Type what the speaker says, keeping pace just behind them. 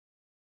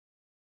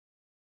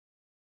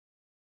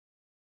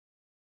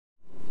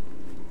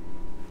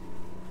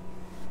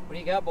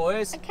you got,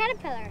 boys? A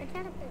caterpillar. A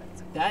caterpillar.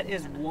 That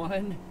is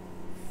one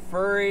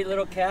furry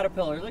little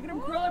caterpillar. Look at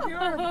him curl up your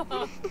arm.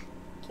 Come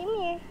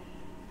here.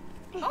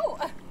 Oh!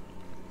 Can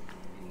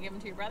you give him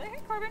to your brother? Hey,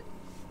 Corbin.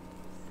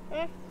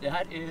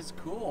 That is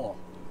cool.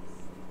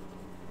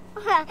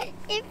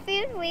 It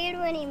feels weird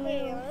when he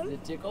moves. Does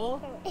it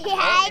tickle?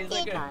 Yeah, it it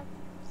tickles.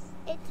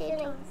 It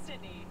tickles.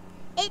 Sydney.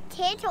 It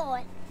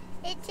tickles.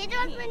 It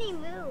tickles when he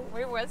moves.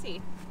 Where was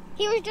he?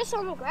 He was just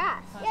on the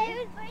grass. Yeah, he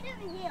was right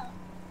over here.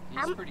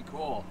 He's pretty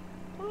cool.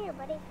 Come here,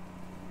 buddy.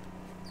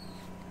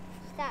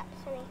 Stop,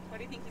 Sunny. What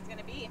do you think he's going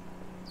to be?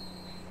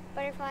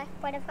 Butterfly.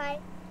 Butterfly.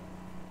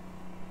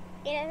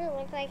 It doesn't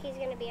look like he's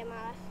going to be a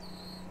mouse.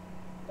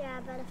 Yeah,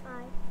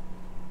 butterfly.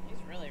 He's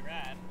really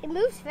rad. It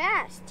moves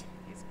fast.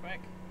 He's quick.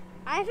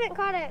 I haven't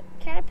caught a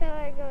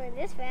caterpillar going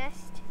this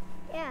fast.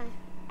 Yeah.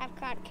 I've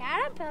caught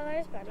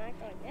caterpillars, but not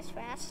going this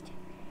fast.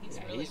 He's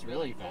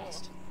really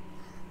fast.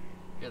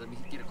 Here, let me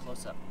get a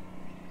close up.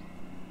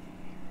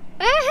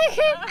 Let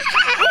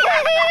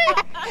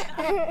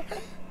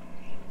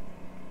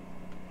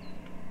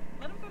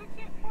him go to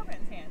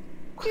Corbin's hand.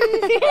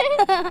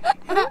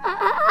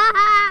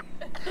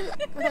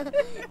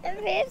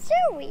 It's so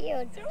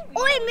weird.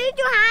 Oh, it moved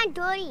your hand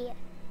dirty.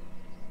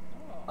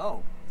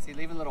 Oh, is he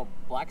leaving little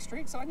black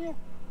streaks on you?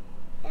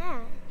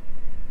 Yeah.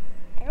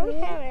 I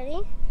don't have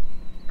any.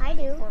 I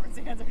do. Corbin's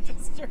hands are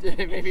just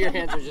dirty. Maybe your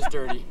hands are just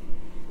dirty.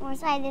 What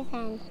side this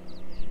hand?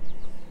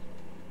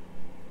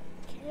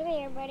 Come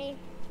here, buddy.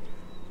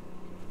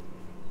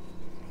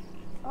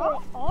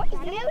 Oh, he's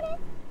moving.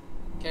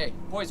 Okay,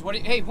 boys,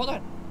 hey, hold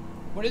on.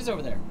 What is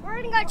over there?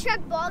 We're gonna go chuck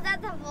balls at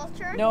the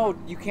vulture. No,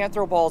 you can't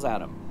throw balls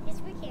at him.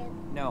 Yes, we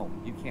can. No,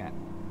 you can't.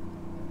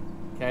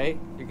 Okay,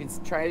 you can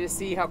try to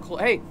see how close.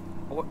 Hey,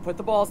 put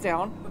the balls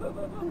down.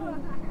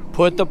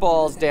 Put the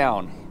balls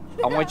down.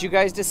 I want you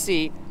guys to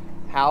see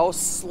how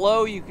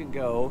slow you can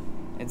go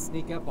and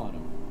sneak up on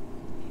them.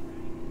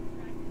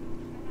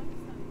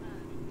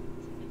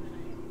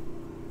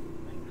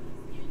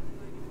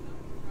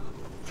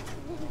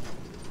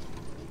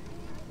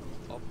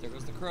 Oh, there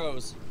goes the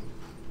crows.